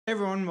Hey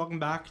everyone, welcome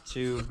back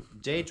to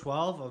day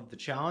 12 of the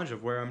challenge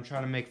of where I'm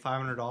trying to make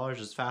 $500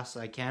 as fast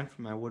as I can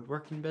for my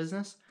woodworking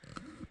business.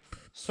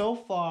 So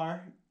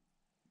far,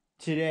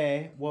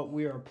 today, what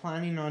we are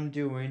planning on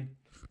doing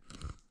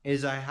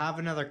is I have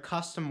another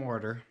custom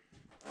order.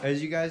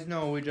 As you guys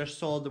know, we just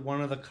sold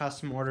one of the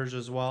custom orders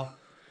as well.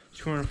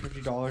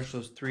 $250,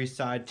 those 3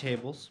 side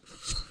tables.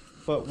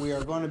 But we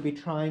are going to be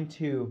trying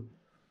to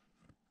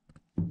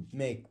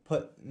make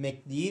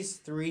these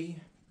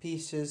 3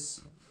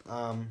 pieces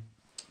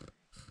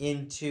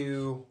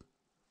into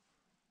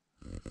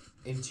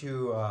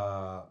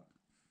table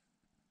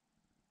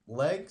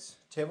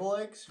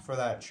legs for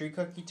that tree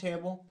cookie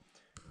table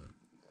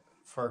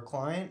for a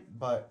client,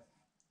 but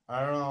I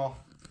don't know.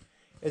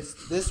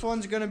 This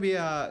one's gonna be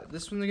a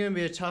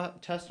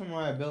test on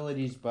my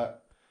abilities,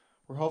 but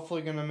we're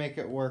hopefully gonna make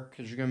it work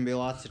because there's gonna be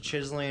lots of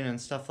chiseling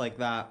and stuff like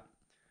that.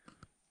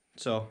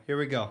 So here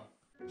we go.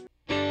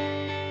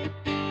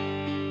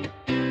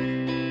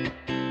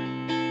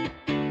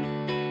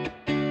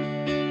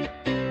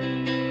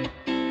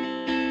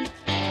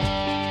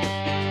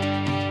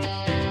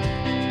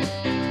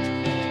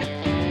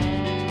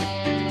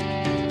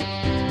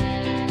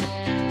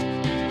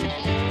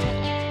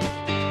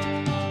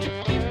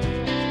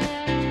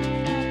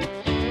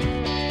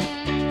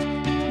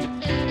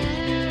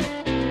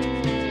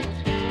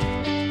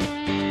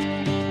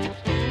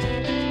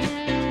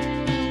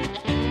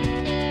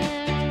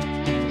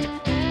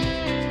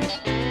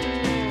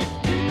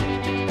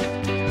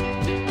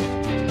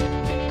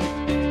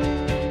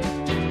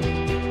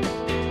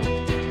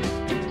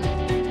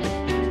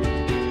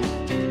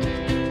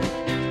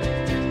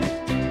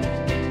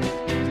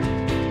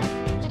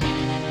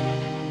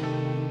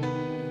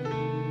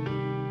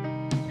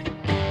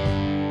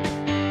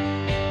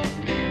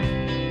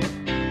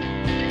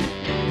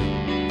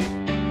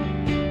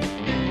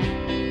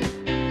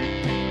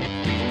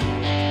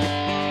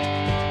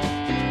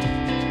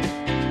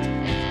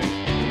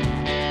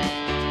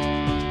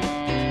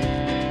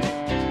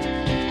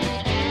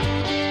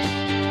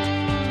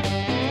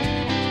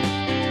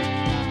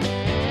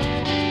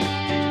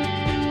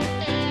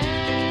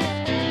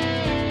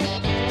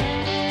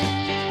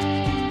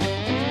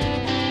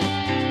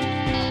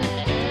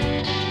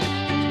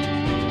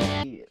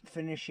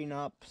 Finishing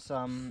up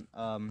some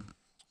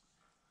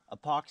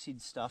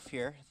epoxied stuff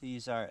here.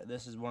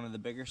 This is one of the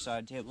bigger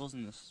side tables,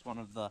 and this is one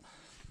of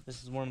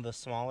the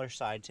smaller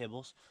side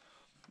tables,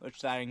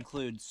 which that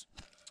includes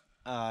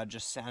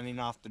just sanding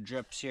off the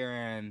drips here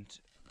and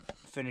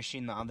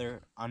finishing the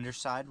other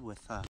underside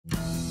with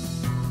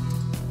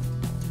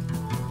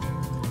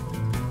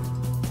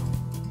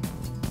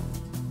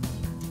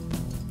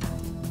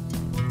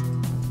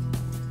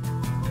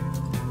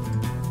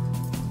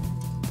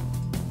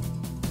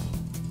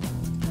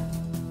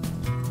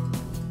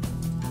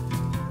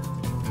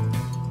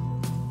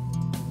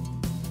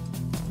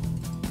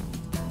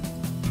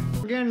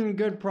getting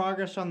good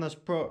progress on this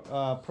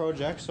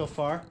project so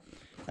far.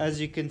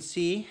 As you can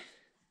see,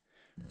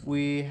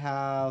 we've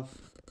got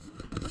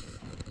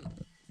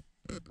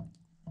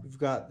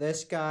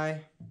this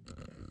guy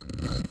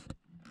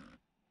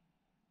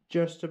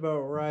just about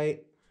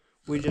right.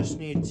 We just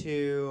need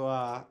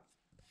to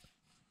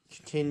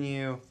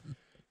continue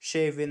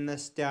shaving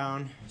this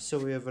down so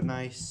we have a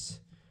nice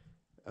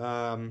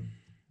kind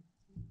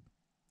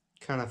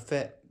of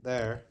fit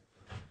there.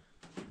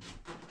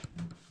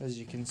 As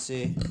you can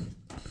see,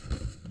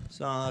 it's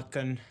not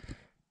looking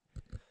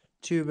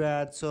too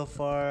bad so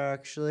far,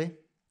 actually.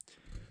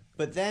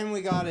 But then we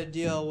got to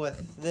deal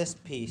with this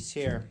piece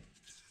here.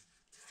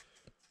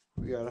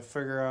 We got to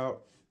figure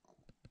out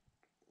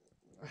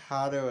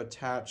how to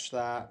attach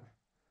that,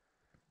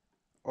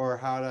 or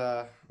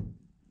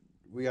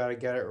we got to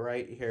get it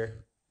right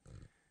here.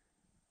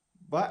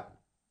 But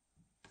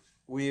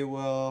we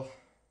will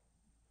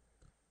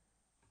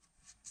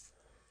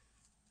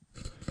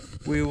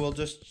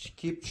just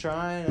keep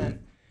trying,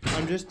 and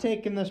I'm just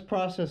taking this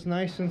process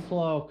nice and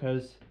slow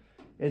because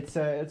it's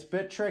a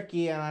bit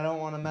tricky and I don't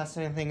want to mess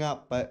anything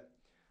up, but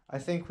I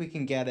think we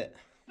can get it.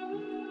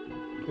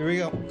 Here we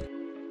go.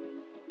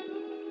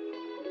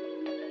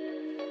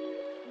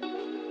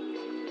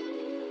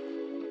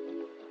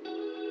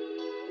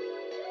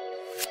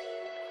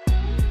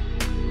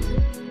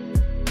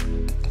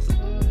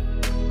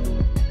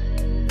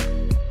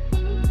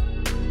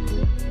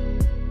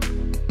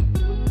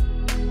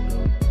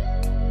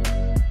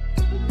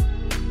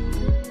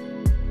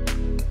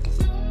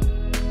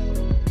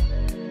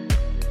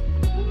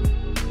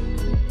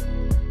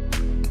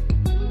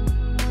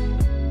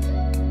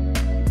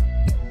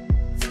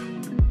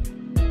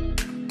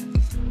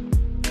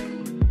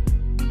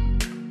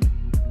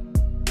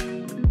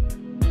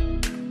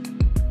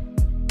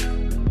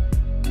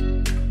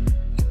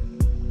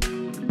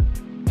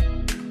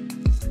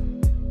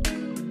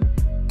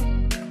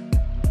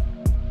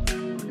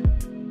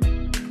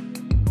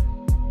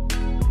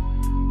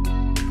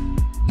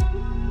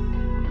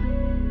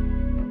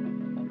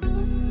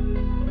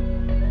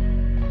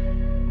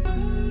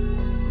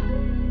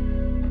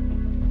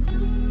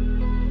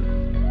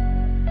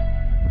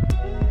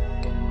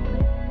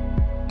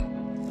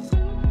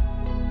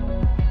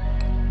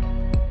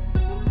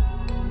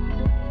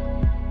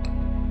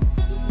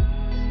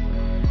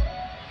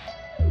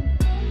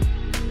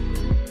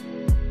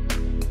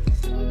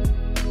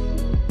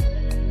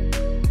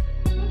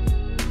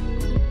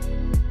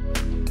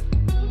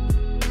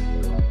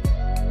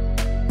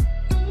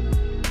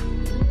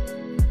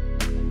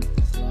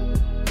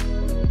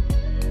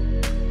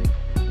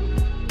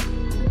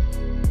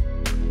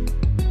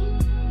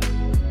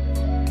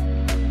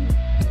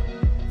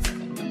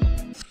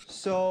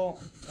 So,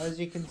 as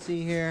you can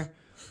see here,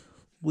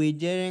 we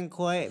didn't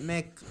quite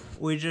make,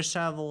 we just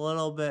have a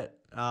little bit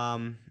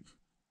to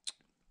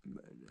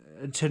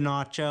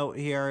notch out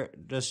here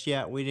just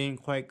yet. We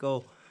didn't quite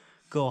go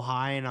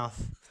high enough.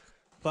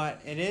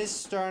 But it is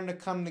starting to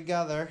come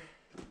together.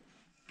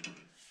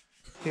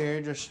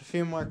 Here, just a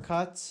few more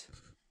cuts.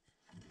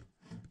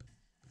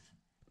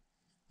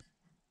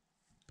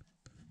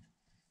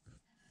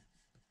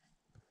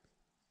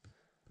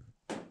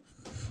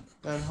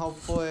 Then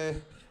hopefully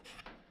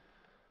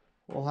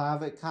we'll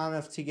have it kind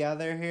of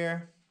together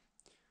here.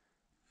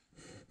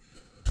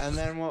 And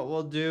then what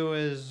we'll do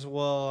is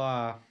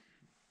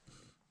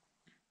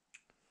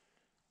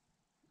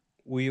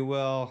we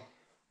will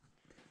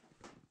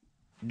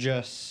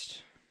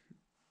just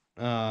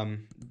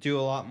do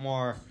a lot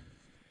more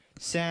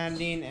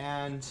sanding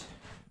and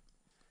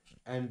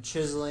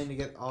chiseling to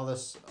get all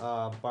this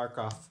bark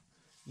off.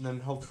 And then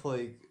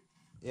hopefully,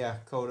 yeah,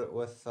 coat it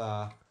with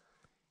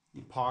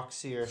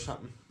epoxy or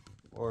something.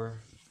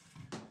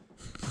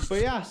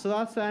 But yeah, so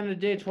that's the end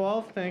of day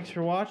 12. Thanks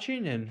for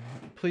watching, and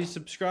please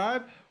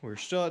subscribe. We're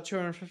still at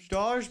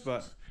 $250,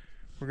 but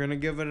we're going to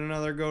give it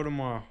another go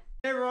tomorrow.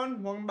 Hey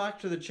everyone, welcome back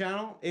to the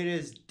channel. It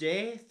is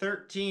day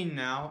 13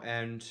 now,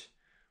 and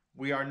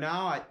we are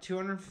now at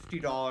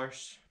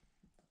 $250.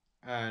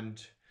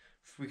 And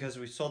because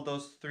we sold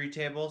those 3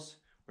 tables,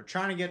 we're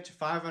trying to get to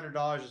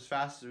 $500 as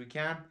fast as we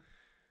can.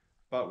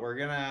 But we're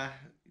going to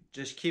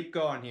just keep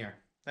going here.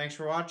 Thanks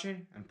for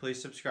watching, and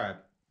please subscribe.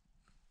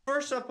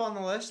 First up on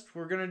the list,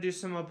 we're going to do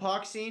some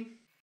epoxy.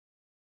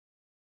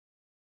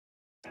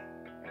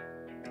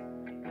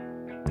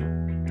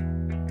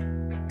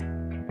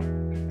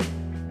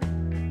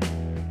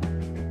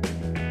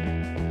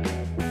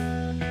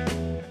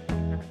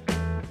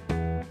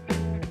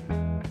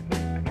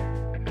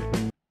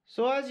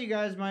 So as you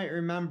guys might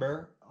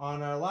remember,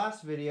 on our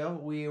last video,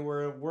 we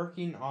were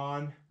working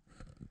on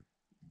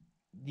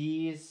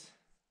this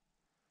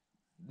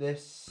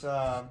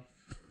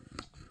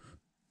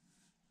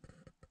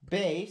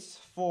base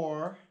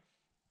for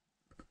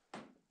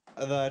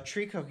the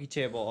tree cookie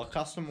table, a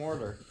custom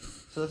order.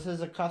 So this is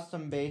a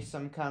custom base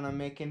I'm kind of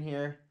making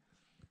here,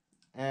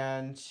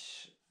 and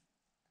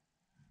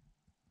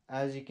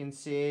as you can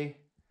see,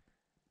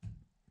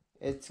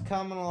 it's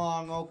coming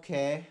along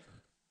okay.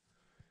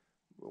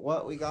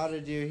 What we got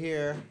to do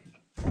here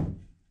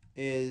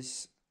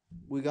is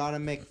we got to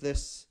make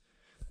this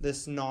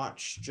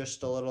notch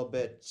just a little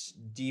bit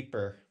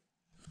deeper.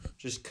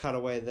 Just cut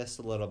away this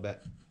a little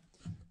bit,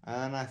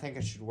 and I think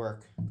it should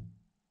work.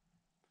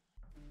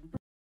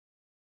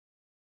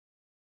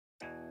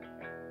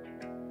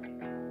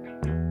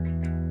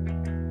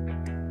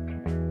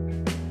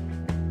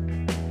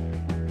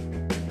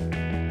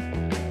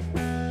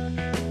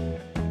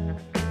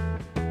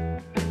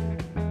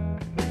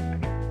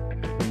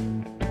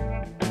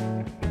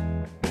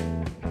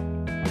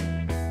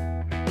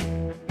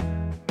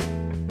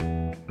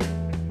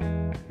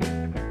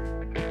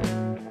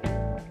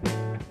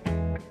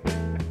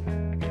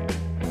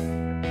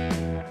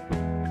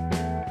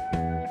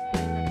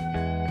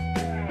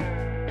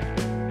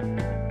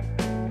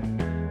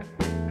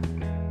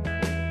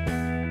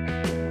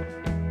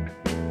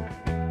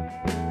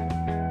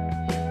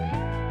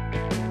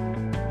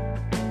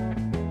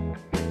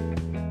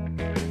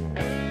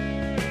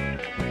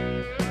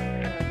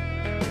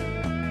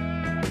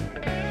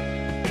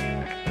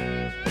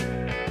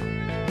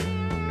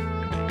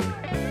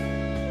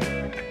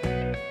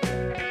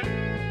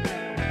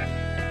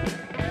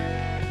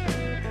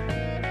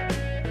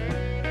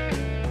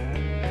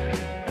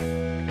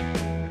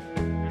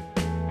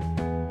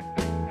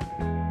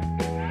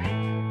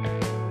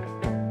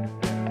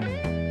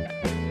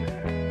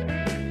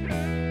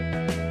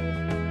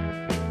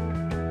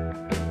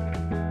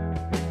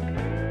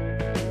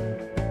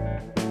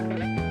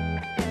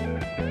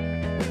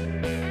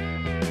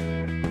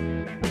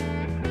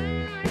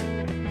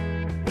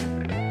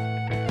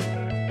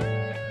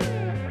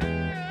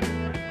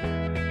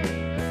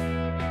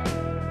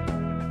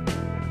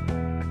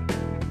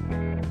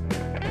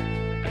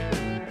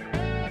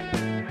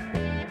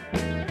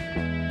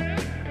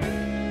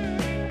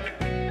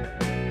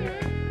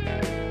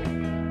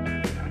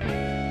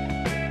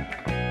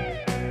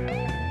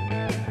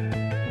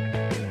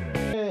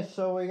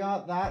 So we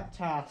got that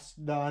task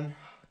done.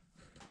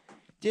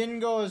 Didn't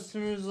go as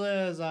smoothly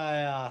as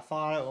I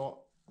thought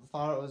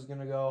it was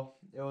gonna go.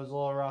 It was a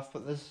little rough,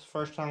 but this is the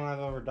first time I've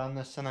ever done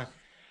this, and I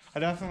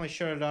definitely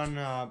should have done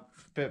a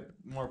bit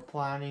more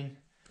planning.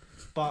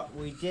 But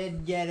we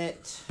did get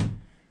it.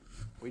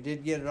 We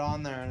did get it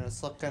on there, and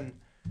it's looking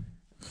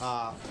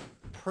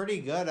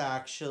pretty good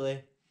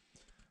actually.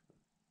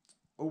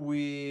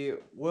 We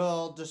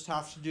will just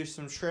have to do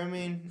some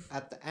trimming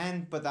at the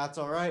end, but that's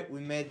alright. We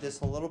made this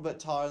a little bit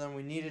taller than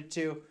we needed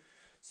to,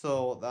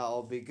 so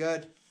that'll be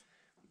good.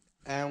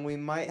 And we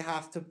might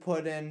have to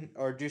put in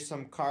or do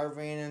some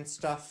carving and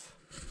stuff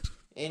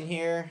in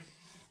here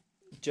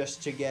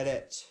just to get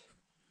it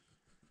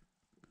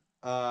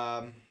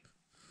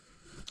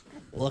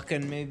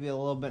looking maybe a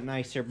little bit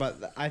nicer.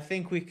 But I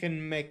think we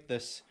can make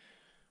this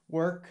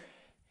work.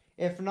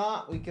 If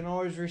not, we can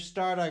always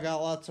restart. I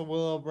got lots of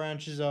willow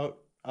branches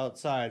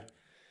outside.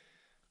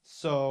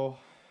 So,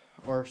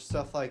 or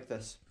stuff like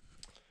this.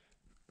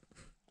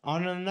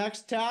 On to the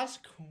next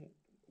task,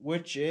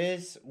 which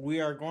is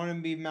we are going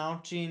to be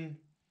mounting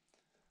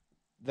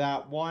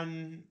that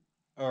one,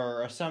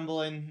 or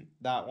assembling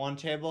that one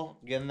table,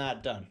 getting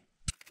that done.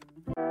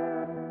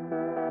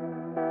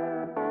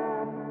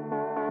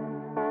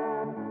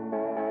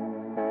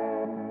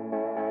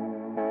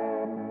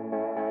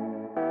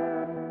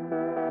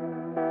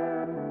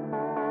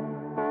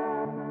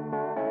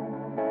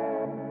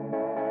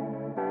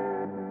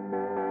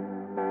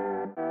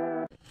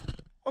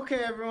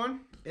 Okay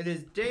everyone, it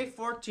is day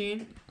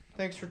 14.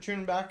 Thanks for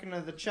tuning back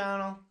into the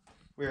channel.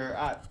 We're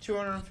at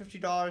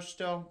 $250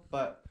 still,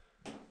 but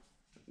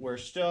we're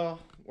still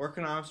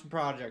working on some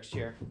projects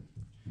here.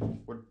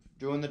 We're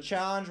doing the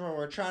challenge where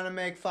we're trying to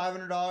make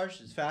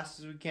 $500 as fast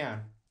as we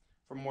can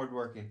from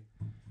woodworking.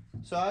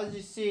 So as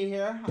you see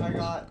here, I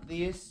got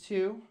these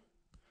two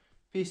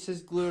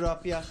pieces glued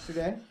up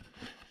yesterday,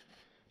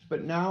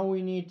 but now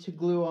we need to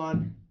glue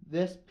on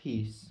this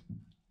piece.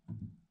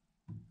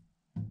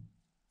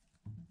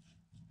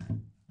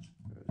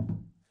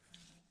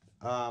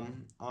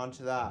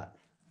 Onto that.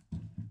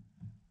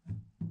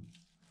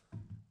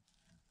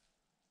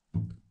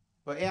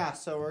 But yeah,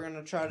 so we're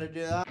gonna try to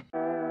do that.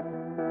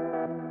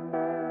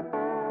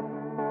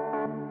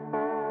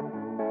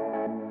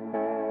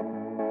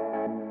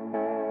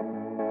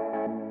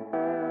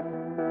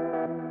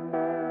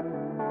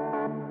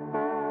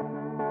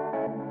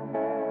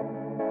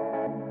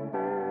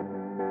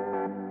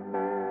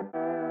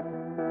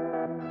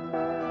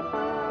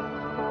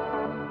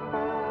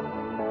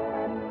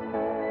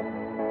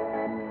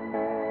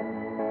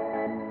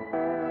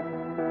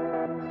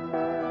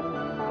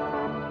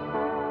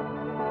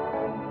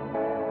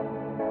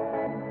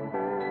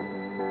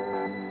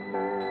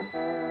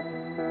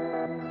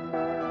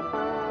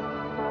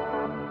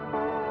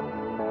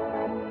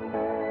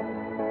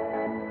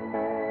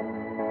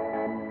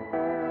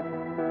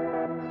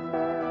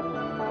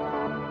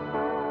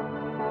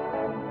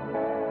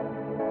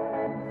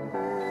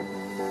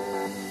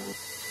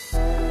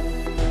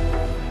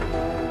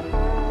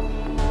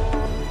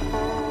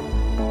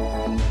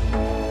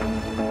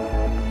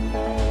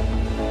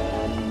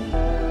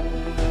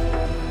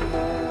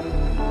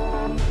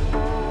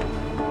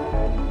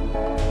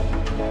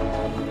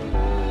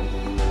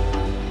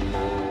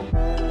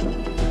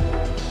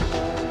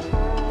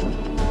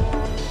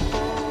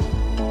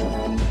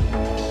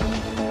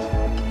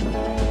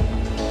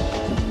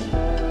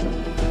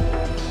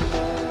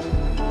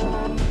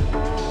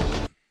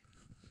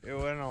 It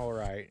went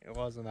alright. It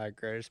wasn't that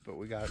greatest, but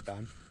we got it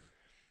done.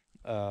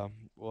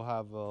 We'll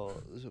have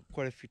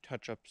quite a few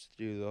touch-ups to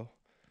do though,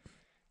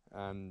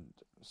 and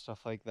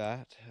stuff like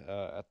that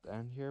at the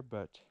end here.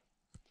 But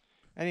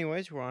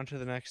anyways, we're on to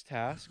the next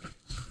task,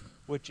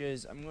 which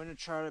is I'm going to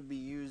try to be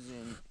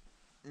using.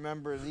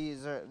 Remember,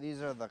 these are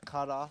the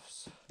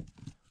cutoffs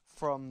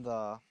from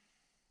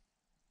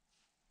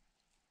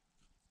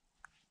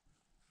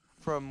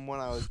when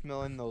I was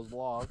milling those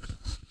logs.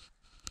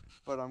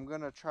 But I'm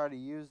gonna try to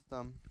use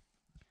them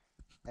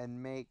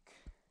and make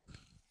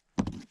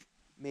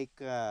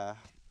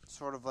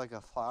sort of like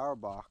a flower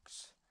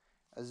box,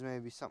 as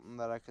maybe something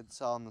that I could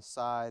sell on the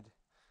side,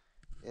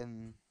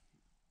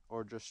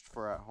 or just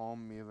for at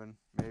home even,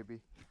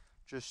 maybe.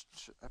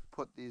 Just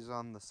put these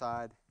on the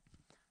side,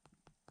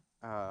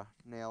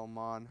 nail them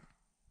on,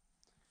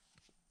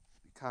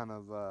 kind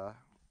of a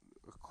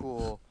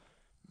cool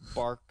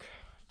bark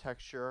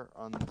texture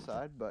on the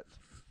side, but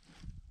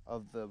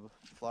of the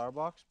flower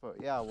box. But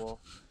yeah, we'll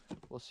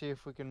see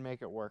if we can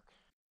make it work.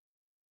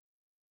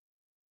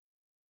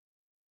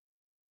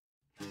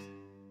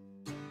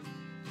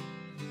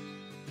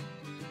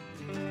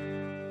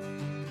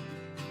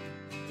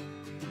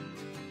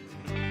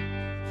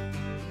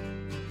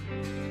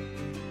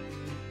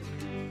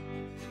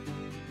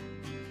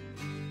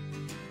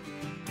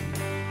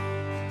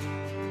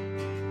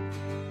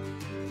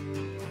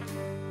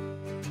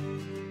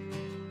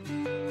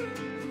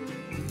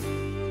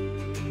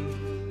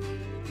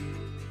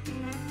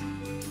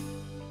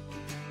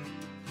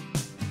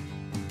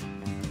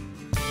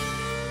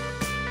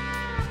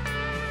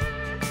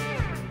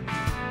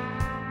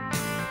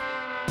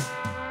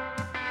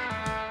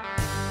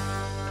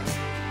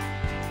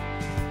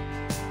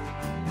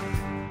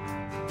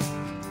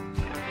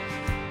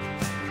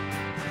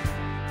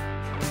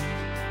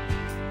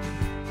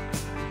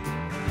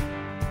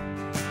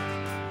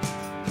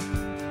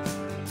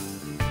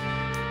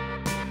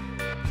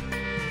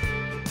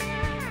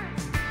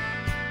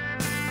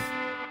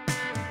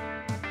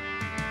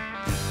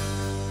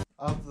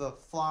 Of the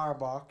flower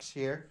box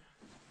here.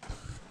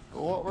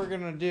 But what we're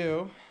gonna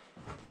do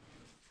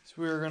is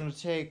we're gonna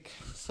take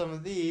some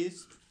of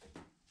these,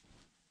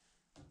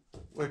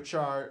 which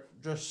are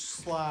just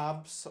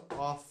slabs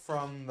off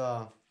from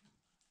the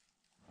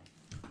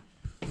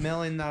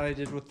milling that I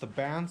did with the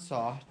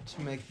bandsaw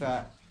to make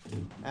that,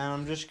 and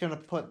I'm just gonna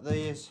put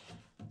these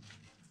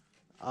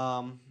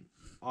on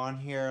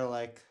here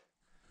like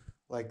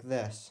like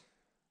this.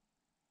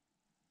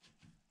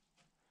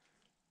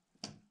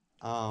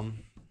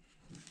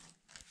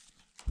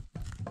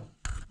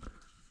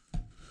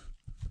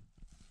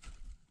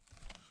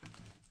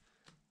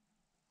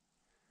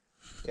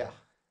 Yeah.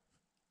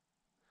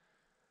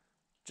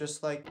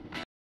 Just like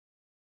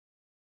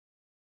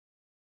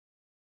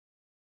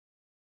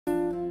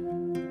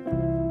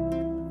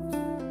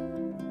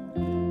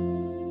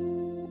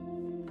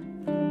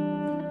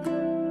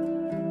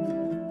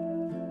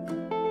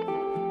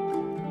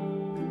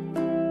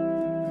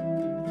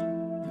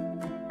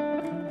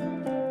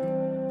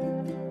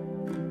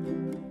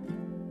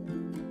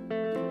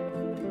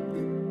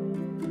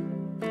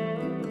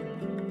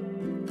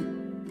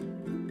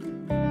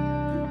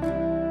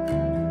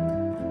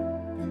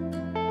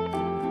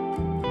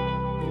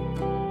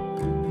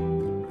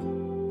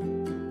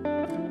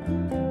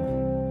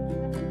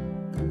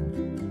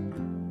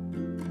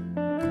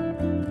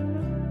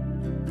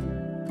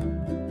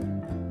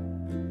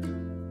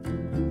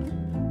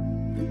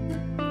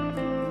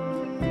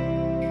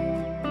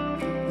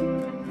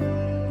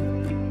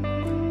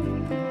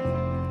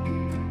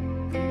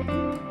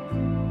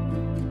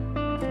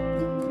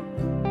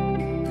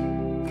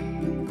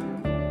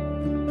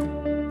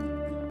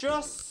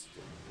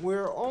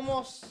we're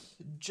almost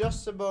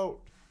just about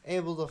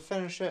able to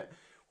finish it.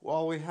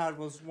 All we had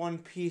was one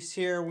piece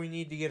here. We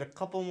need to get a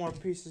couple more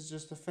pieces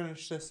just to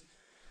finish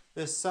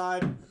this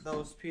side.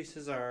 Those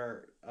pieces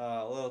are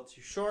a little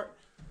too short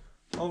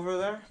over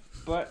there,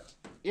 but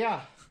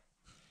yeah,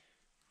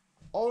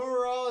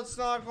 overall it's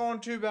not going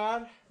too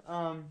bad.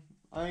 I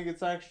think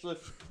it's actually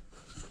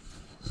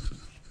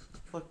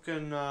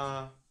looking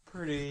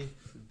pretty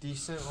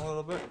decent a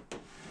little bit.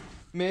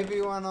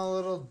 Maybe went a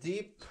little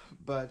deep,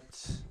 but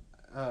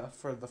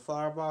for the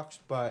flower box,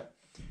 but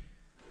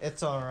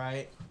it's all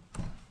right.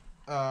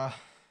 I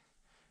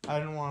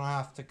didn't want to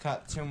have to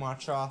cut too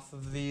much off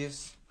of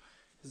these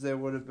because they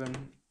would have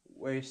been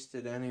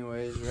wasted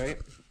anyways, right?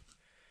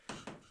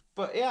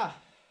 But yeah,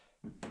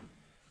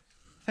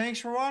 thanks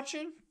for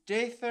watching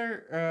day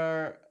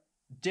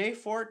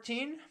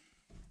 14,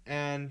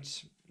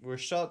 and we're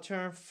still at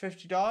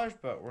 $250,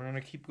 but we're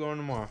gonna keep going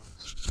tomorrow.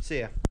 See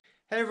ya.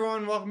 Hey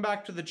everyone, welcome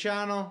back to the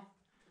channel,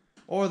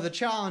 or the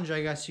challenge,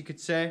 I guess you could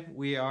say.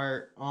 We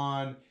are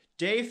on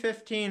day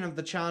 15 of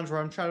the challenge where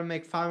I'm trying to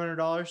make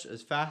 $500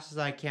 as fast as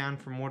I can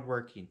from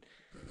woodworking.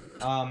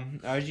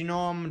 As you know,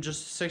 I'm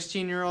just a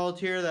 16-year-old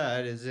here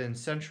that is in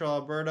central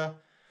Alberta,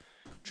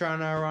 trying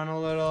to run a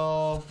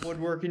little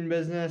woodworking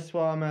business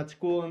while I'm at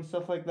school and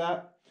stuff like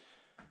that.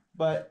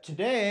 But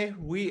today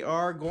we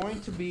are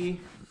going to be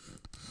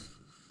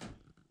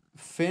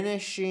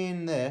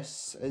finishing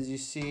this. As you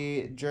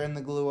see during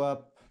the glue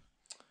up,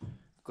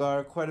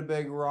 got quite a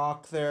big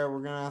rock there.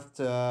 We're gonna have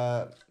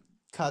to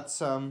cut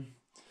some,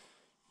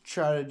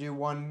 try to do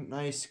one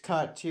nice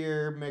cut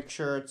here, make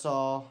sure it's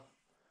all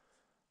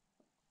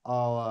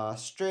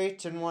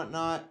straight and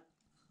whatnot,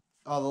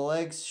 all the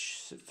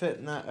legs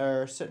fit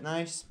or sit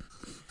nice.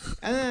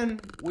 And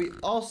then we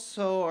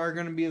also are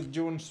going to be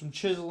doing some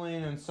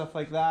chiseling and stuff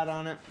like that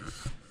on it.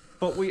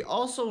 But we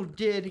also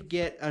did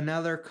get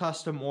another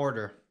custom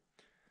order,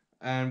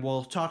 and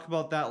we'll talk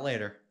about that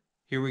later.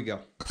 Here we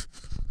go.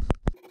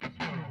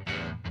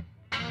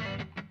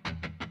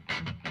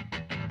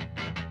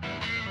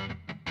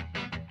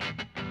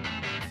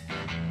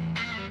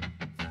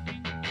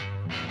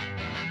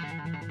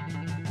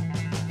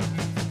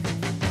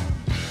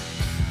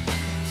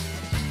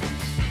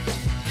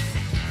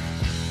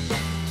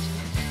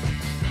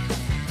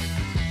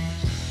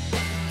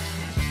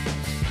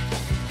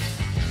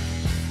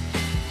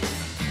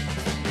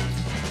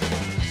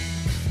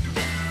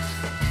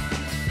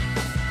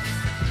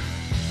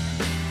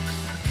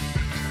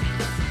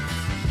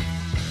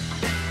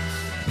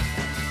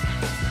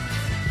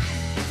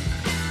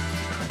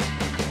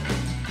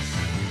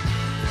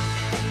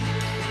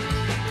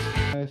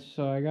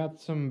 So I got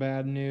some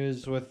bad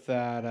news with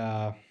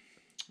that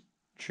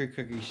tree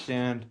cookie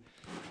stand.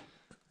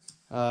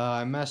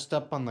 I messed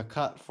up on the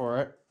cut for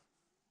it,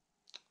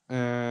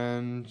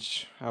 and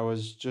I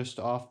was just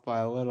off by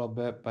a little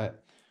bit,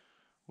 but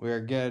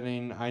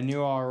I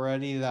knew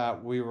already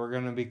that we were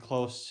going to be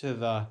close to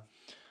the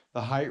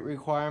height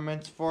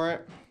requirements for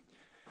it,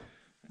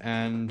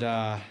 and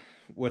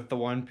with the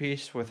one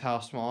piece, with how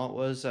small it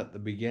was at the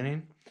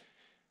beginning.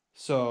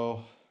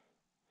 So,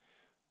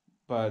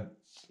 but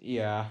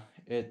yeah,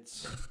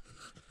 it's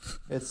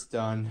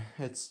done.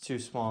 It's too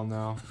small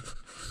now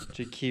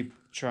to keep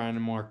trying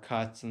more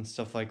cuts and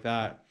stuff like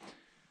that,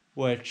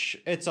 which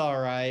it's all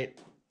right.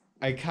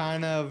 I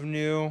kind of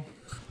knew.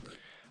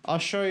 I'll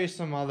show you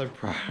some other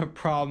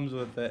problems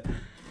with it,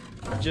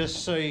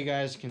 just so you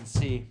guys can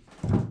see.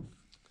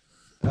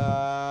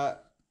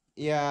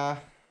 Yeah.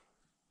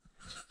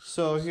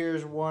 So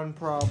here's one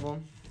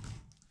problem,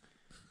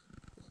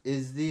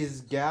 is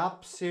these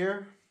gaps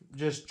here.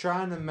 Just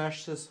trying to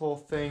mesh this whole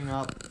thing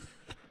up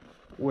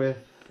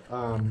with,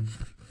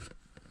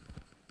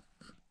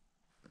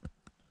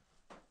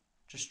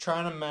 just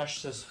trying to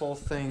mesh this whole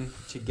thing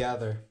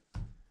together.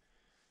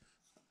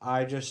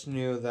 I just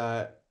knew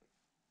that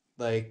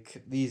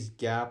like these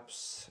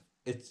gaps,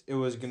 it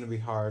was gonna be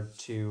hard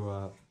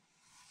to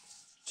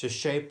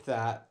shape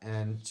that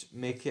and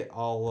make it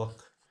all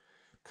look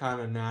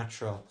kind of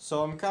natural.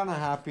 So I'm kind of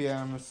happy,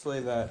 honestly,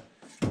 that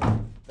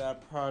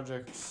that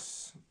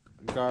project's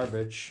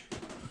garbage.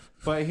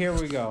 But here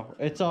we go.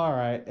 It's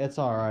alright. It's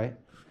alright.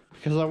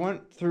 Because I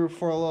went through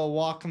for a little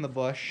walk in the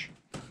bush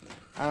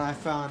and I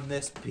found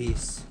this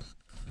piece.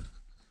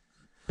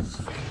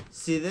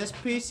 See, this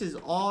piece is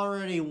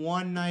already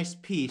one nice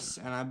piece,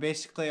 and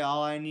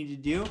all I need to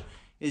do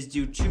is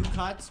do 2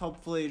 cuts,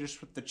 hopefully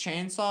just with the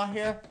chainsaw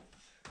here,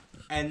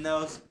 and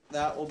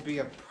that will be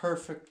a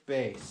perfect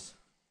base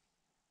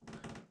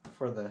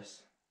for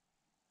this.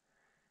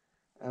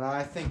 And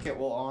I think it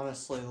will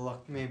honestly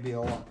look maybe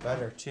a lot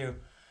better too,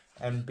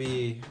 and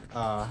be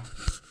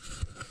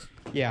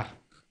yeah,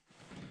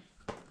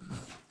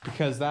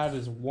 because that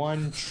is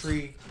one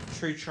tree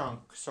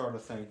trunk sort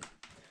of thing.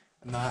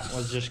 And that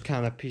was just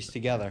kind of pieced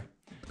together.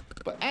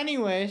 But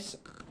anyways,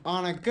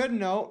 on a good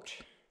note,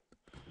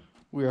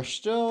 we are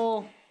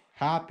still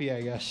happy,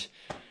 I guess,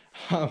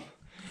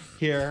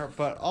 here.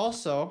 But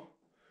also,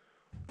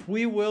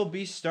 we will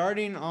be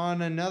starting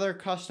on another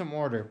custom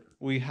order.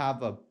 We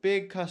have a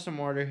big custom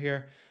order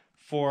here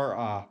for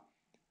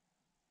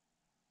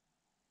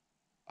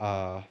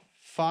a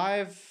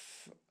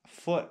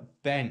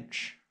 5-foot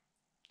bench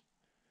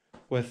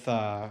with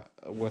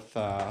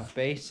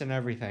base and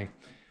everything.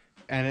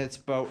 And it's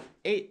about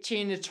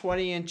 18 to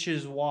 20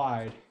 inches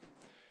wide.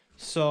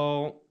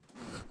 So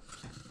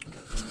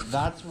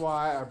that's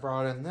why I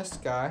brought in this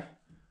guy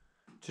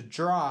to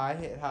dry.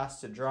 It has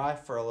to dry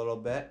for a little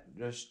bit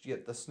just to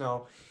get the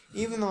snow.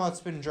 Even though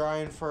it's been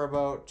drying for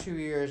about 2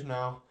 years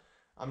now,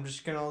 I'm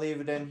just going to leave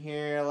it in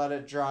here, let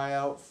it dry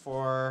out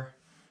for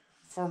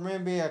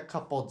maybe a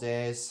couple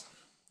days.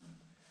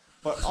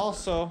 But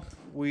also,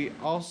 we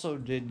also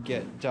did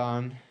get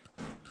done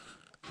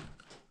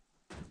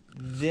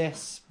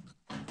this.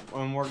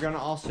 And we're going to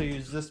also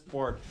use this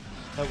board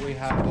that we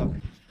have up.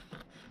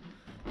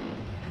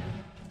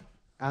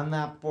 And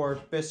that board,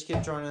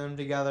 biscuit joining them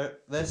together.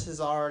 This is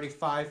already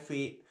 5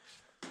 feet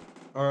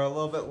or a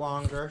little bit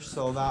longer.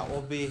 So that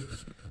will be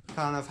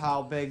kind of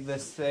how big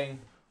this thing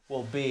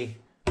will be.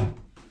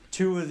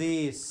 2 of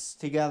these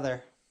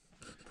together.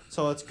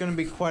 So it's going to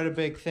be quite a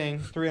big thing.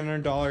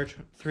 $300,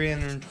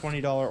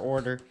 $320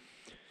 order.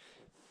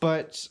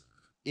 But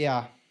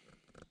yeah.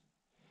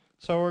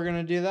 So we're going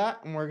to do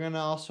that, and we're going to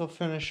also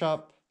finish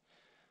up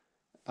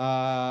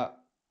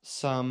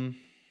some,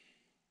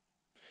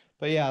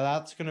 but yeah,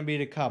 that's going to be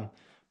to come.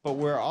 But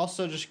we're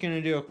also just going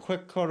to do a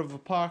quick coat of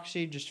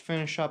epoxy, just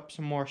finish up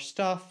some more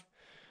stuff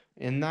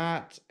in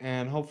that,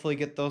 and hopefully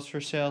get those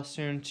for sale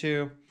soon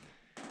too.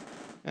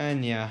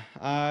 And yeah,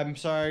 I'm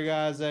sorry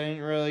guys, I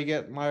didn't really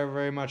get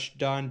very much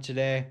done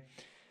today.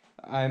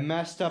 I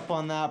messed up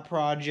on that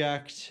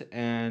project,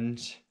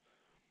 and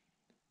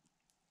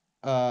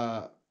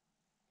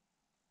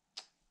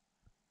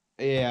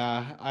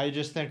yeah, I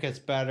just think it's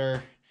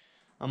better.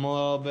 I'm a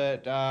little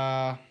bit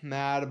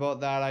mad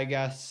about that, I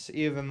guess,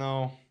 even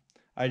though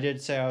I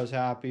did say I was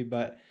happy,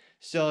 but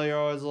still you're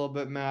always a little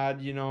bit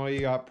mad. You know,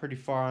 you got pretty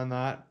far on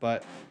that,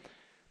 but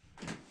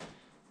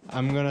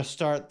I'm going to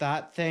start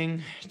that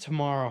thing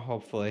tomorrow,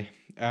 hopefully,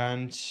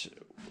 and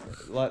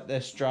let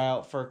this dry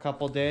out for a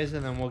couple days,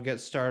 and then we'll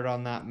get started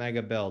on that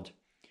mega build.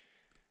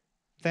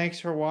 Thanks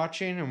for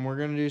watching, and we're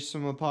going to do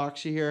some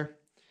epoxy here.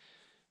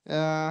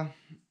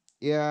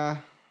 Yeah.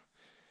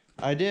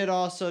 I did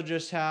also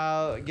just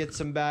get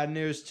some bad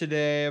news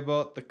today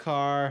about the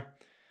car.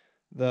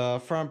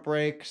 The front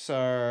brakes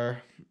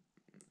are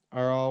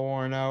all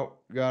worn out.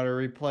 Got to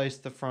replace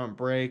the front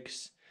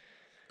brakes.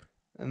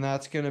 And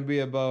that's going to be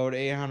about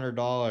 $800.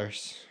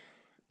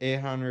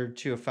 $800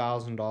 to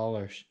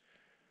 $1,000.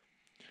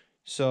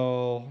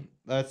 So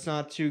that's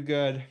not too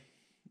good.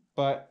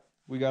 But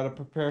we got to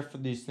prepare for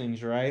these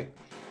things, right?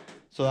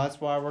 So that's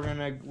why we're going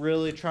to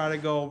really try to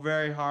go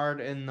very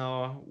hard in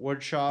the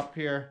wood shop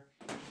here.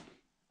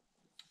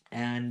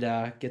 And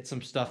get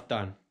some stuff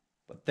done.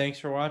 But thanks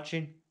for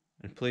watching,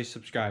 and please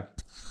subscribe.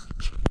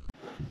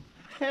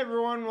 Hey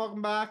everyone,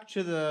 welcome back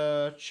to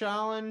the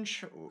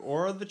challenge,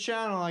 or the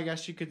channel, I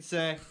guess you could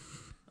say.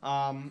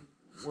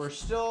 We're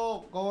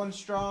still going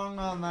strong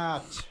on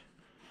that.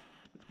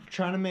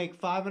 Trying to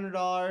make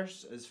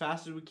 $500 as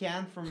fast as we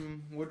can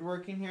from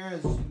woodworking here.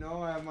 As you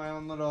know, I have my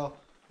own little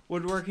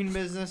woodworking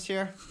business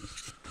here.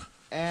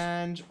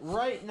 And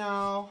right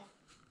now,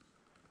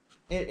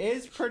 it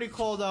is pretty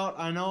cold out.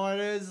 I know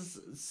it is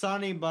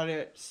sunny, but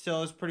it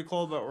still is pretty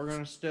cold, but we're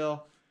going to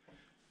still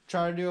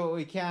try to do what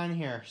we can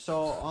here.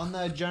 So on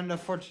the agenda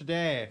for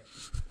today,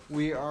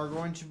 we are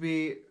going to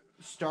be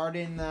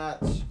starting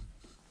that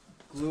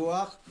glue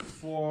up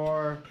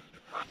for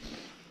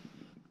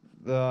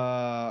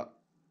the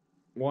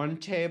one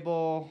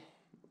table,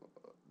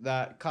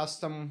 that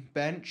custom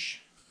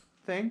bench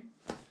thing.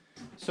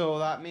 So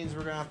that means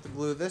we're going to have to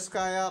glue this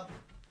guy up.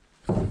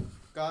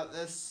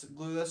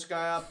 Glue this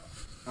guy up.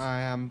 I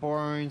am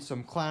borrowing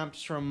some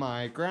clamps from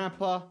my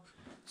grandpa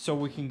so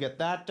we can get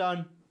that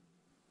done.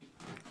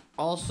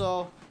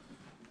 Also,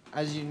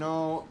 as you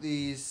know,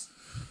 this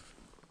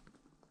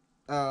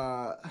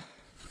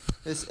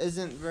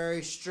isn't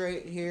very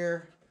straight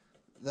here,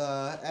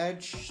 the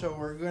edge, so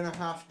we're gonna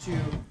have to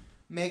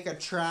make a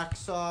track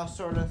saw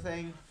sort of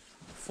thing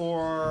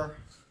for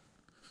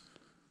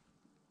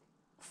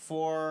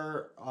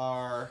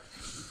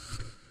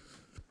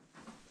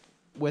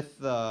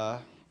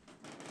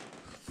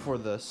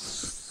the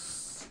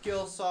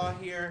skill saw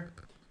here.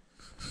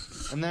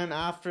 And then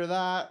after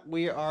that,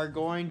 we are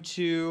going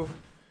to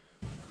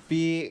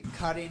be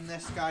cutting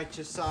this guy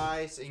to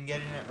size and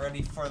getting it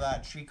ready for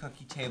that tree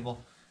cookie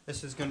table.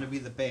 This is going to be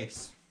the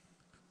base.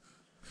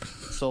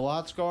 So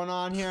lots going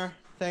on here.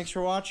 Thanks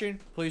for watching.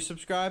 Please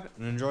subscribe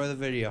and enjoy the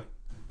video.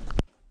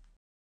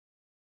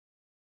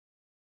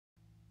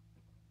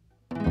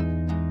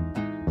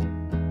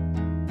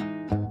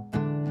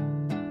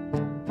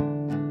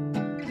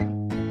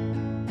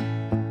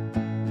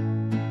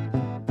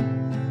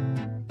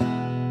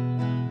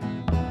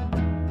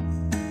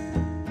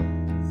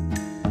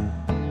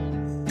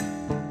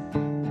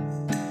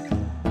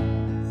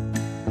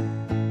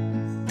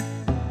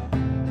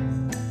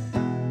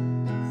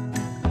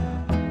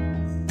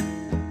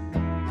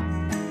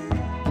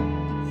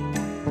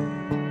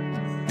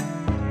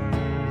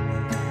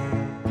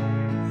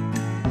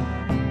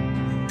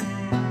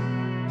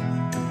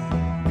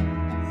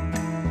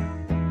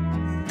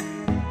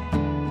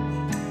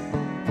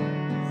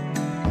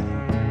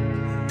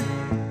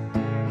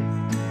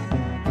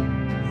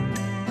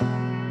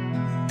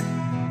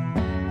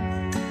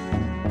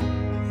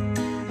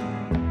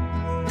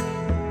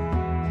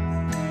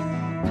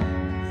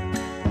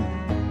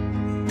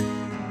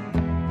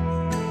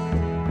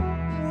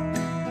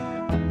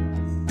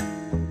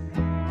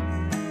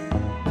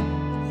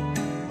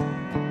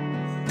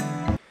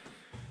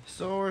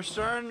 So we're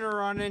starting to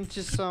run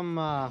into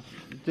some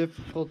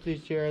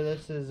difficulties here.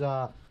 This is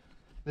a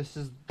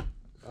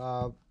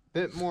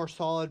bit more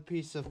solid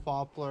piece of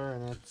poplar,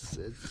 and it's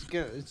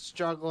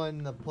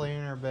struggling the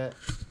planer a bit.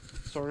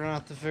 So we're gonna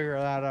have to figure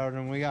that out,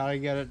 and we gotta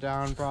get it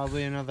down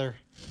probably another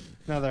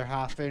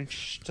 ½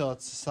 inch till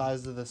it's the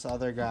size of this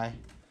other guy.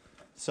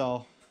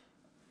 So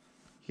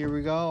here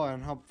we go,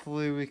 and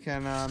hopefully we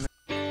can.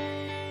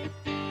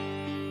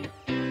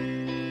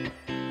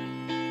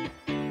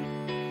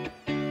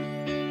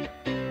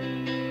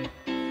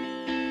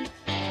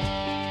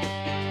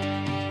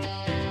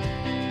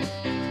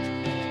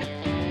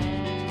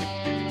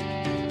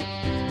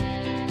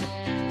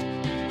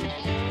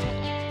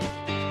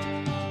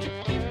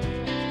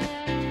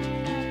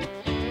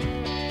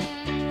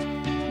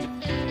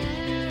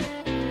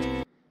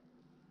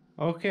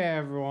 Okay,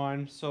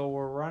 everyone. So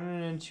we're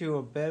running into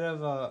a bit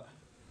of a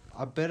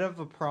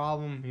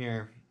problem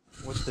here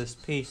with this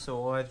piece of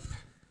wood.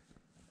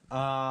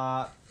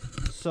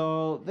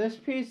 So this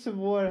piece of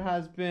wood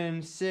has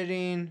been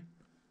sitting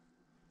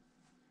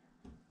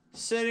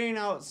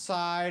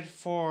outside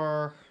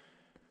for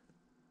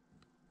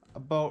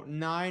about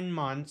 9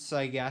 months,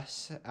 I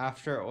guess,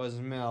 after it was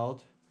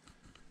milled.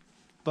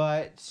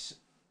 But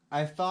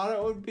I thought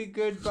it would be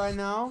good by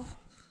now,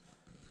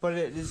 but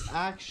it is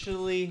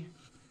actually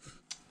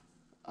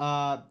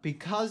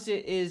because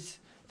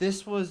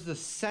this was the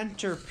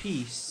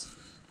centerpiece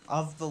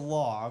of the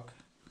log.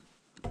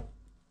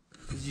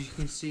 As you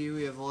can see,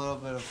 we have a little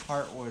bit of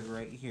heartwood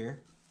right here.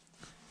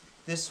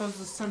 This was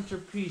the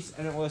centerpiece,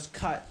 and it was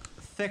cut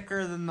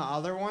thicker than the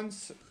other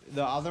ones.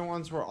 The other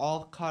ones were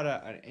all cut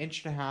at 1.5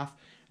 inches,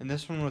 and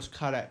this one was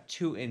cut at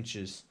 2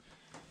 inches.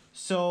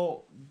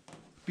 So,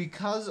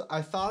 because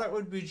I thought it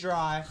would be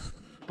dry,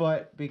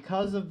 but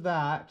because of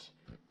that,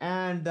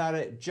 and that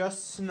it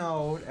just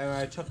snowed, and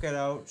I took it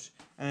out,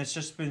 and it's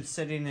just been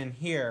sitting in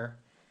here.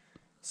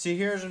 See,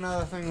 here's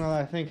another thing that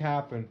I think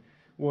happened,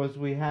 was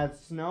we had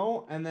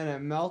snow, and then it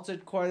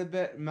melted quite a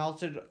bit,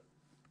 melted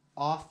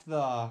off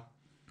the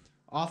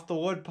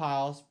wood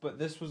piles, but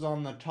this was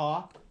on the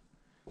top,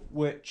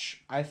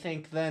 which I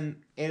think then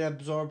it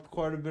absorbed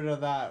quite a bit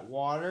of that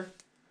water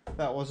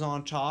that was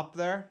on top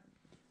there,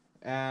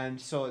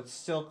 and so it's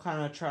still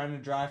kind of trying to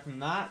dry from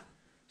that.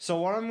 So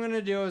what I'm going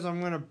to do is I'm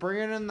going to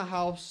bring it in the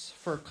house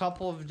for a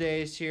couple of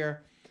days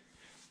here.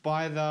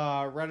 By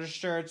the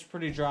register, it's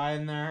pretty dry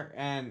in there,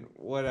 and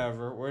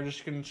whatever. We're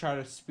just going to try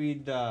to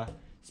speed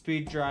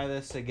dry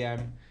this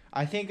again.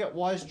 I think it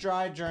was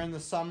dry during the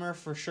summer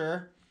for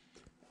sure,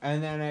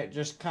 and then it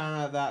just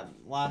kind of that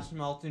last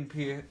melting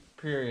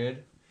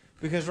period.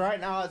 Because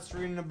right now it's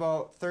reading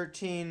about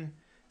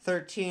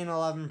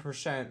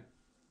 11%.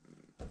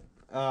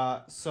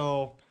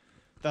 So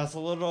that's a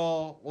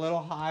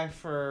little high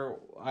for,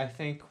 I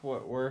think,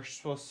 what we're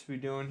supposed to be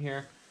doing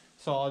here.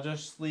 So I'll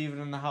just leave it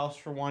in the house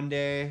for 1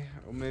 day,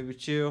 or maybe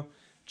 2.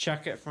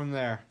 Check it from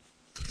there.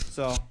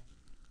 So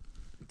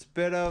it's a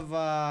bit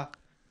of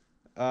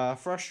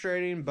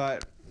frustrating,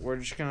 but we're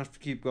just gonna have to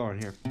keep going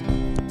here.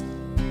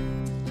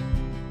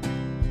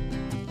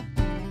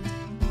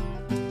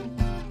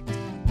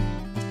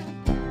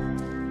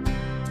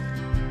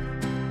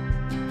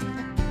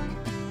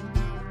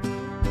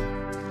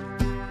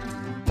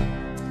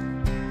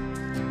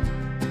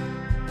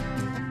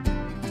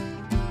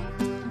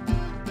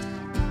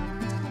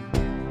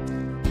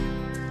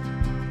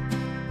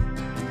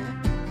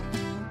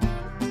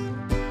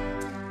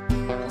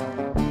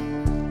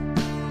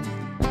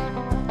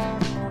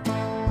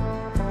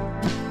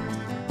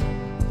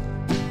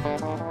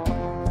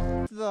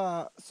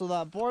 so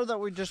that board that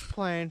we just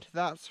planed,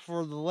 that's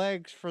for the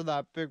legs for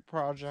that big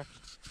project.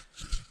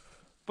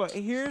 But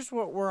here's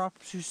what we're up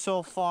to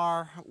so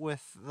far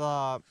with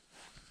the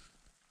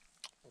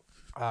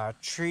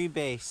tree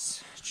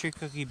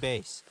cookie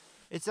base.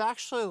 It's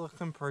actually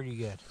looking pretty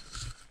good.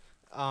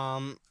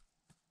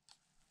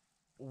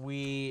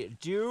 We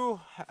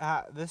do,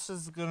 this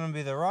is gonna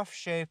be the rough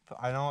shape.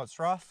 I know it's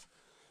rough,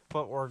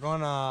 but we're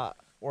gonna,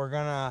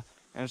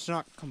 and it's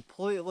not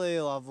completely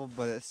level,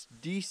 but it's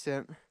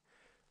decent.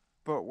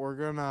 But we're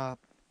gonna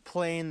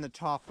plane the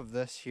top of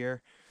this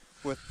here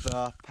with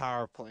the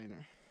power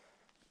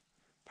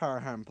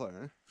hand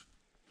planer.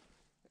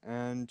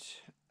 And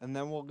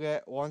then we'll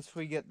get, once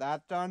we get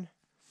that done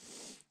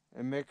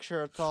and make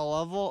sure it's all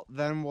level,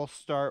 then we'll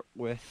start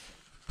with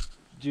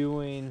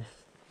doing,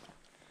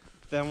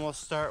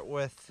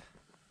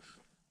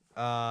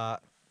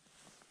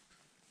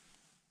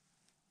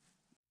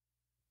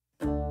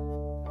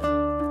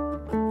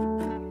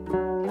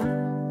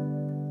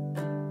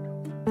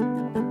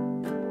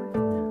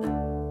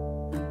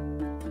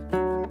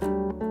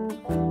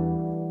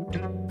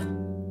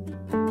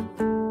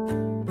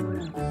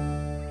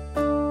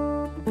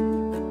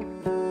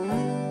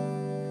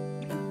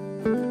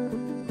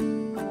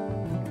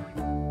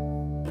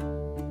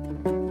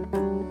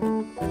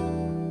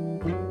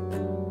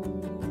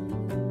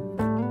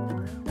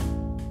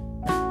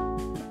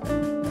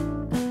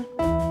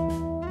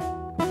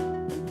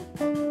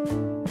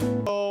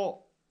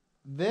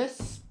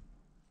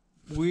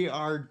 we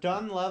are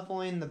done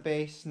leveling the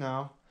base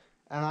now,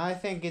 and I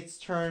think it's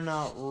turned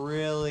out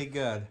really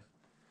good.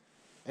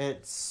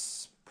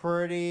 It's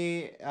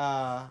pretty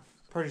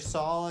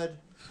solid,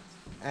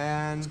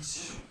 and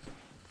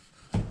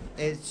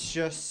it's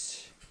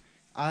just,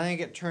 I think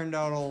it turned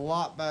out a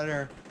lot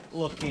better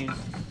looking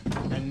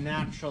and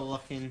natural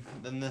looking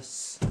than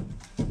this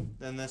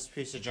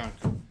piece of junk.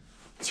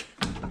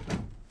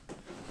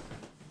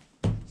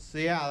 So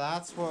yeah,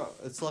 that's what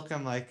it's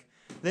looking like.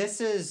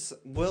 This is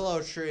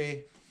willow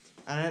tree,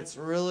 and it's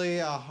really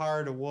a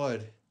hard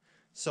wood,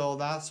 so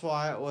that's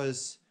why it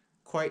was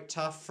quite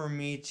tough for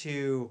me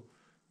to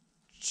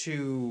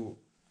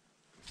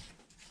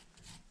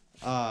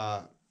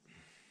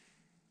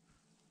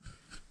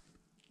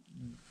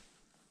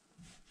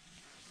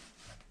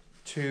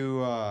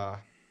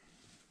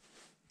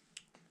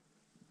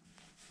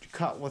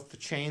cut with the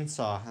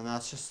chainsaw, and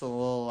that's just a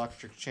little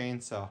electric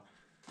chainsaw.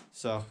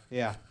 So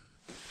yeah.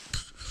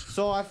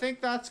 So I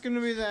think that's going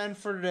to be the end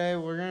for today.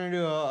 We're going to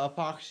do a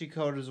epoxy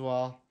coat as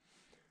well.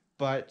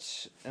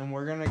 And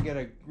we're going to get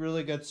a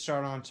really good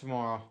start on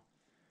tomorrow.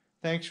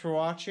 Thanks for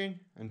watching,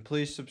 and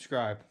please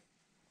subscribe.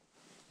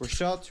 We're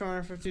still at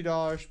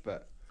 $250,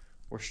 but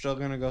we're still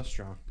going to go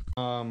strong.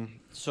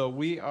 So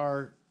we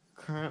are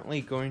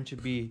currently going to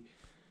be,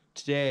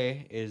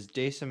 today is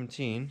day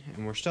 17,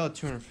 and we're still at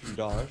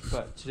 $250,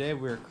 but today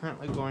we're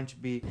currently going to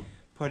be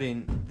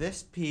putting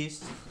this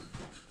piece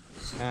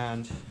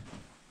and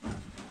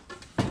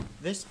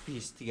this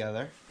piece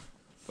together.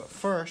 But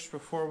first,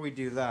 before we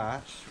do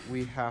that,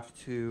 we have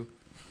to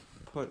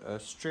put a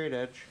straight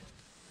edge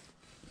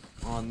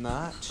on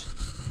that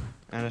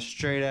and a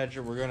straight edge.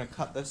 We're going to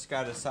cut this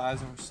guy to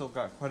size, and we've still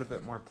got quite a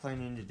bit more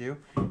planing to do.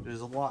 It is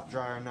a lot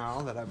drier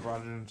now that I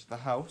brought it into the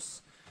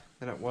house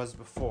than it was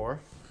before,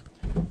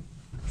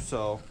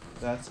 so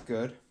that's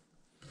good.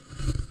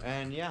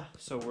 And yeah,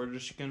 so we're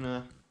just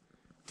gonna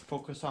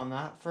focus on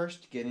that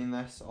first, getting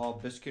this all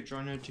biscuit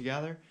jointed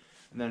together,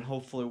 and then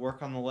hopefully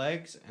work on the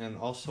legs, and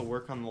also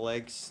work on the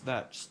legs,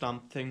 that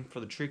stump thing for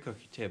the tree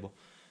cookie table.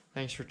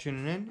 Thanks for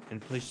tuning in, and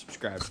please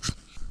subscribe.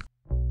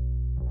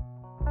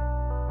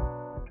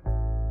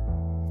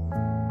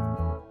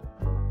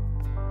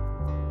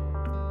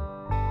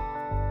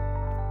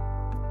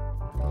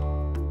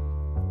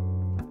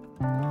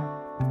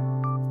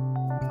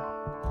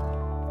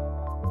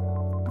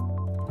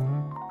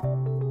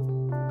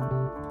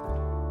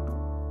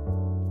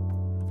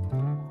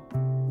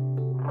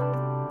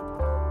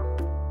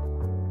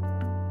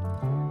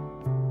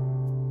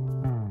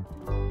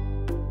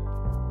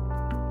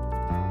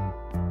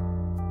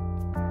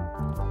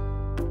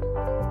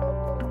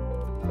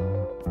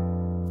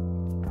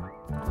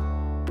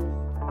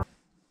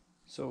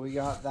 So we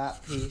got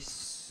that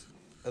piece.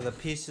 The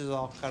pieces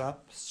all cut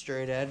up,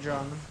 straight edge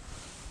on them.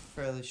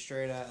 Fairly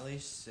straight at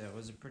least. It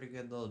was a pretty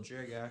good little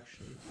jig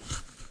actually.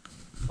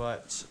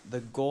 But the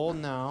goal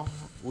now,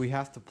 we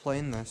have to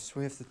plane this.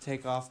 We have to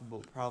take off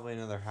about probably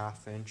another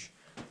 ½ inch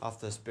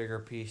off this bigger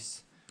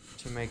piece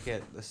to make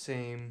it the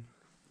same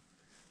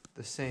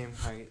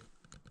height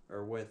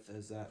or width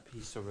as that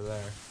piece over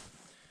there.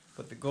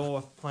 But the goal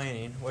with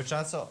planing, which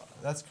that's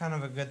kind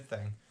of a good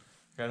thing.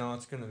 I know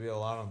it's going to be a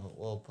lot on the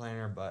little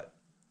planer, but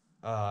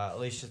at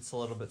least it's a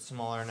little bit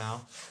smaller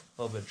now,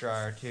 a little bit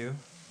drier too.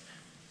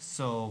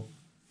 So,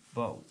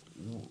 but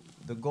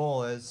the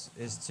goal is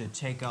to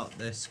take out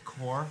this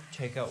core,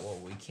 take out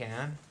what we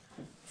can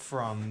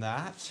from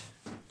that,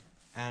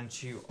 and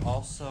to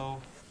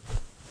also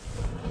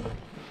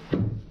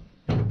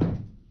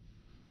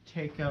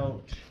take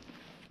out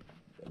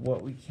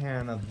what we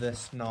can of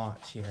this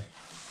notch here.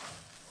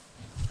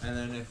 And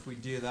then if we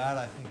do that,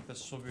 I think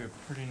this will be a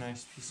pretty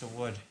nice piece of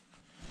wood.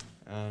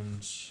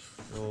 And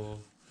we'll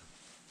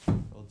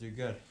do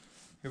good.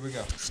 Here we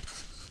go.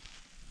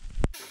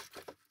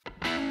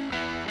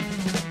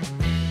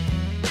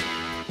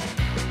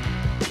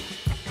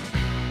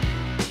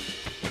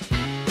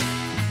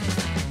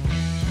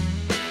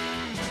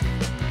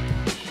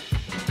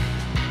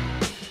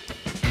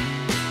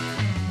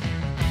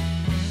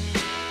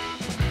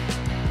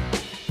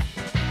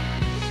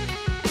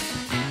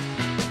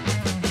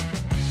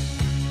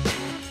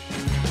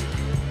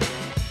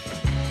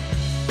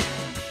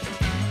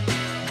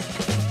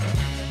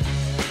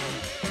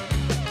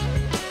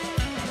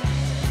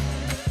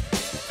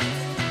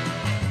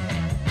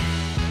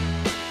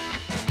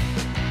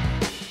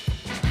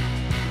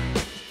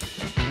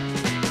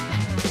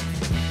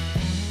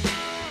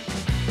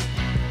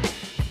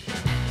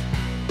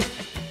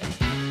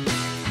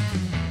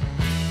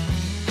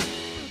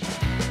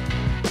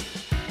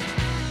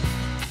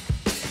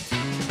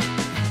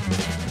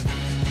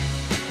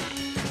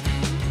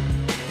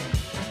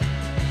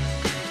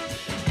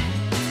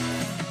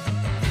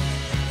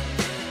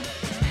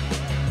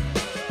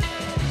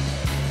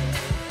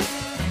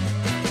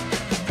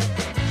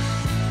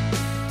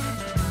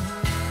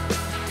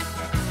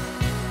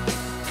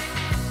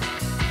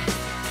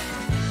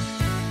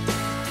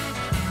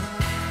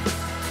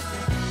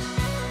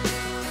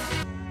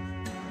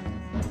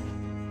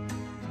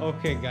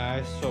 Okay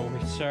guys, so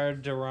we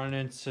started to run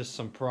into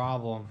some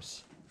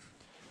problems.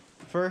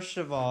 First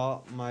of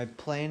all, my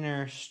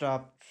planer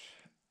stopped,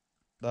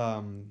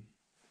 the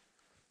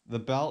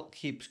belt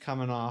keeps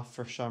coming off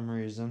for some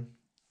reason.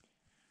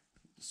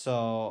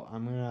 So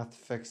I'm gonna have to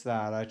fix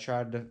that. I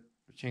tried to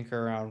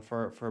tinker around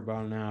for it for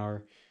about an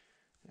hour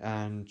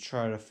and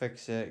try to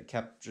fix it. It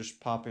kept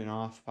just popping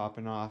off,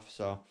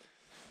 so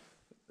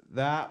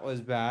that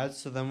was bad.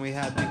 So then we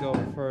had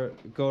to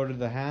go to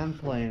the hand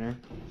planer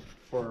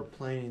for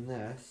planing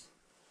this,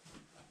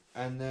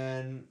 and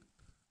then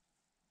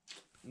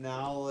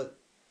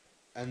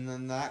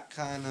that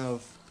kind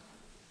of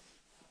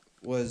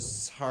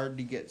was hard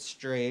to get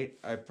straight.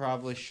 I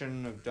probably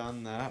shouldn't have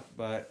done that,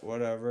 but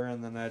whatever.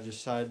 And then I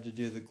decided to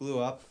do the glue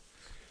up,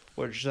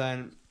 which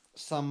then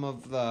some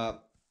of the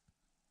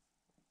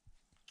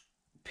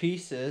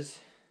pieces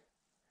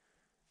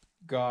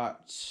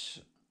got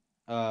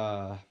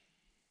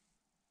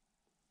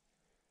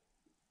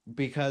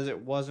because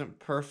it wasn't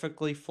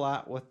perfectly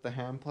flat with the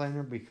hand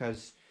planer,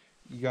 because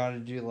you got to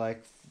do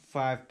like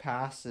 5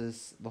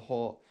 passes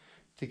to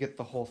get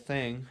the whole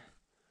thing.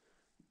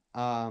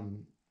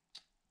 Some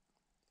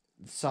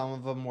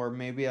of them were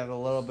maybe at a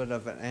little bit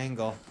of an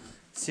angle.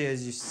 See,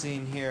 as you've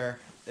seen here,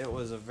 it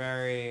was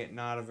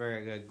not a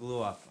very good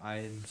glue up.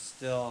 I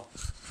still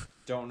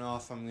don't know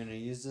if I'm gonna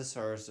use this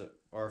or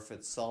if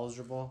it's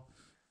salvageable.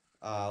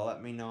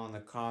 Let me know in the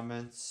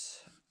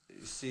comments.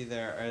 You see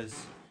there is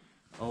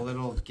a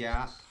little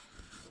gap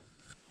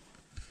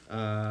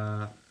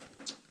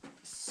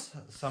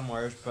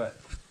somewhere,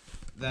 but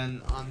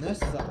then on this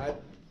side,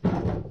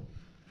 on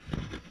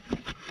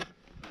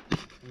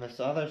this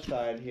other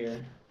side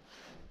here,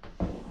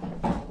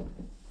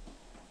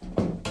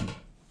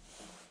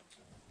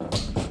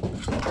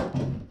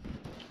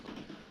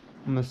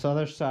 on this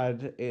other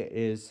side, it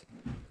is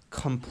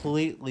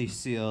completely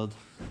sealed.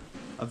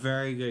 A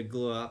very good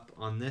glue up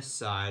on this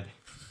side,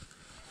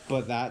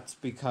 but that's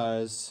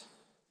because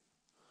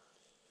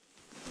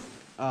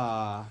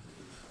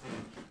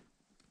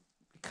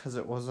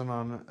it wasn't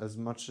on as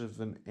much of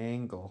an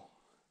angle.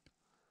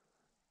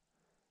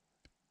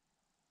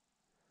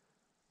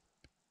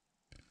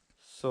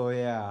 So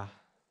yeah,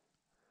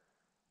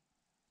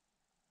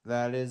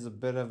 that is a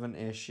bit of an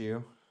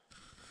issue.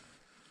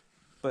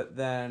 But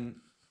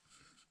then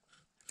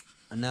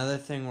another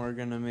thing we're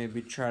gonna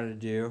maybe try to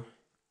do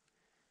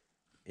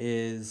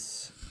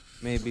is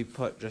maybe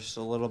put just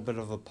a little bit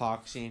of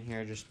epoxy in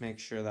here, just make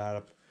sure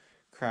that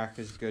crack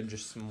is good,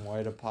 just some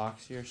white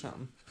epoxy or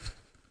something.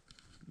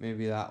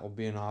 Maybe that will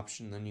be an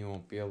option, then you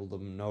won't be able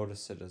to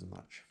notice it as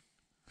much.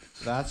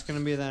 That's going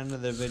to be the end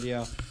of the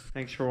video.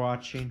 Thanks for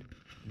watching.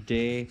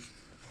 I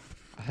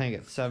think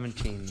it's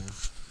 17 now.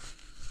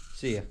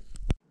 See ya.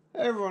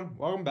 Hey everyone,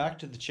 welcome back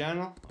to the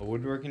channel, A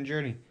Woodworking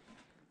Journey.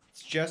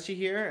 It's Jesse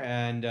here,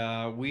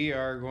 and we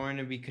are going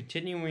to be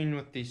continuing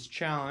with this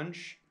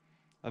challenge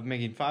of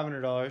making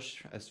 $500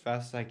 as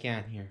fast as I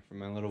can here for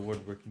my little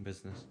woodworking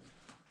business.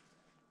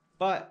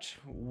 But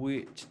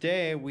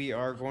today we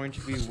are going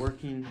to be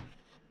working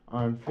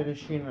on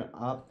finishing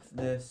up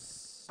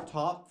this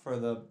top for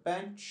the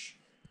bench,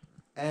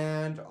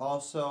 and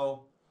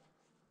also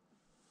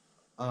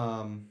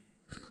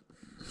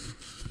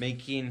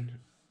making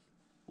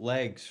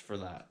legs for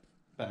that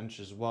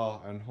bench as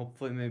well, and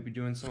hopefully maybe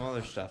doing some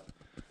other stuff.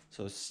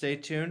 So stay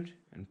tuned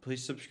and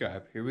please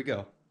subscribe. Here we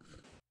go.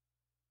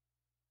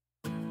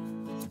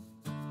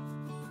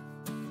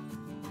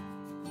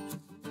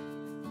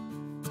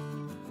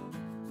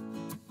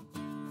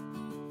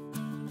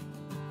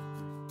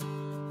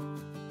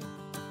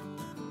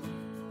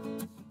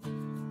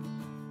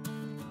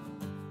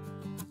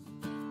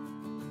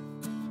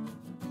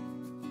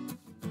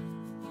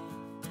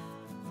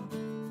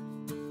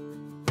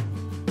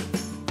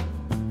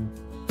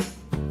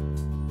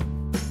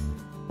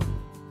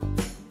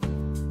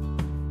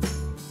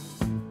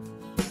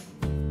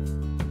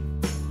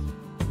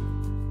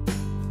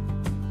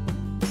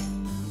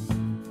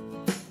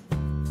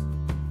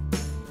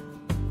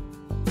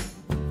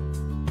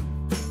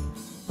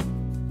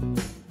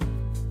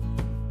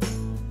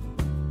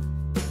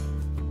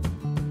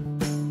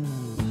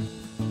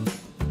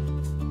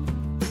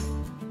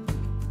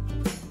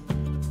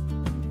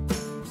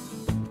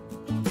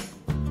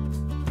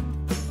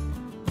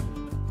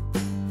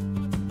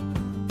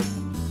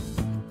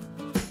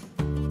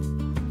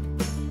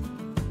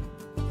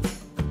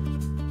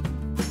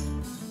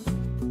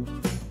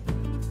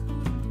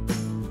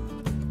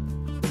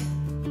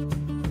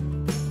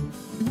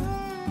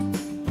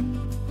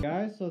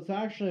 so it's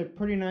actually a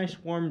pretty nice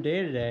warm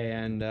day today,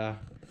 and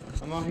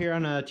I'm out here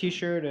on a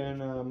t-shirt in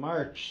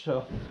March,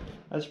 so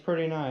that's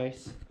pretty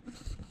nice.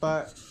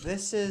 But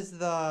this is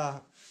the,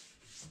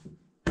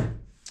 I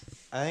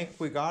think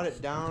we got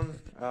it down.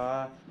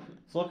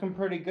 It's looking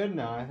pretty good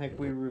now. I think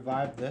we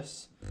revived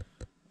this,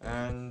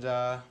 and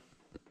yeah,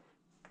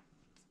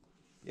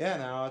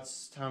 now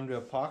it's time to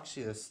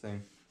epoxy this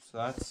thing. So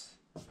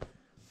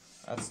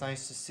that's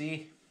nice to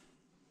see.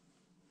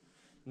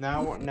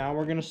 Now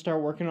we're gonna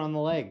start working on the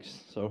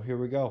legs. So here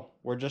we go.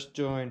 We're just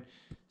doing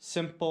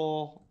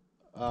simple,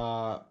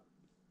 like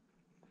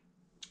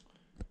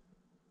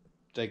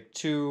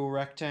 2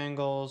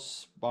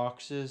 rectangles,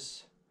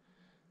 boxes,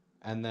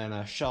 and then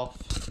a shelf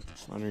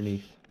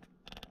underneath.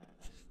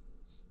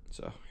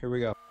 So here we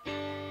go.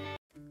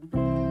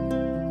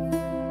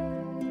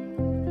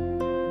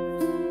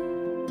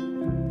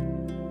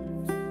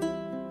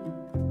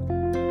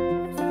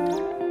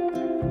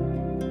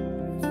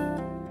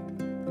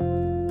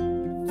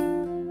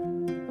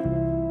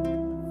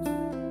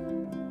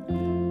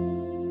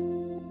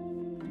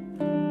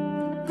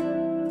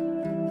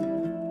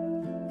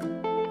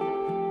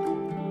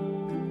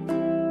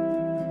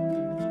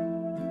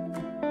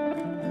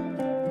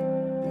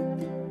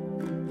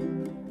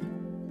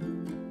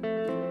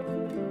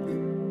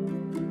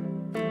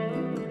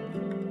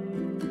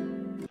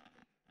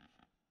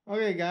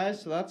 Okay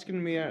guys, so that's going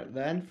to be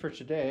the end for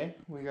today.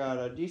 We got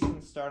a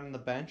decent start on the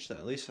bench,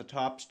 at least the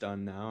top's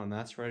done now, and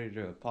that's ready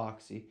to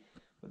epoxy.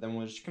 But then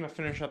we're just going to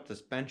finish up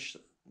this bench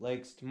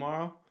legs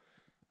tomorrow,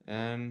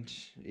 and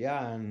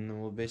yeah,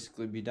 and we'll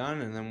basically be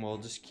done, and then we'll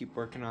just keep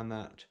working on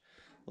that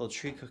little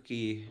tree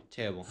cookie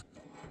table.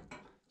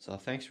 So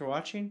thanks for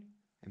watching,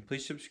 and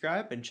please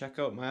subscribe and check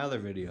out my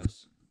other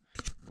videos.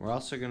 We're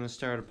also going to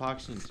start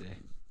epoxying today.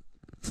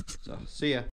 So see ya.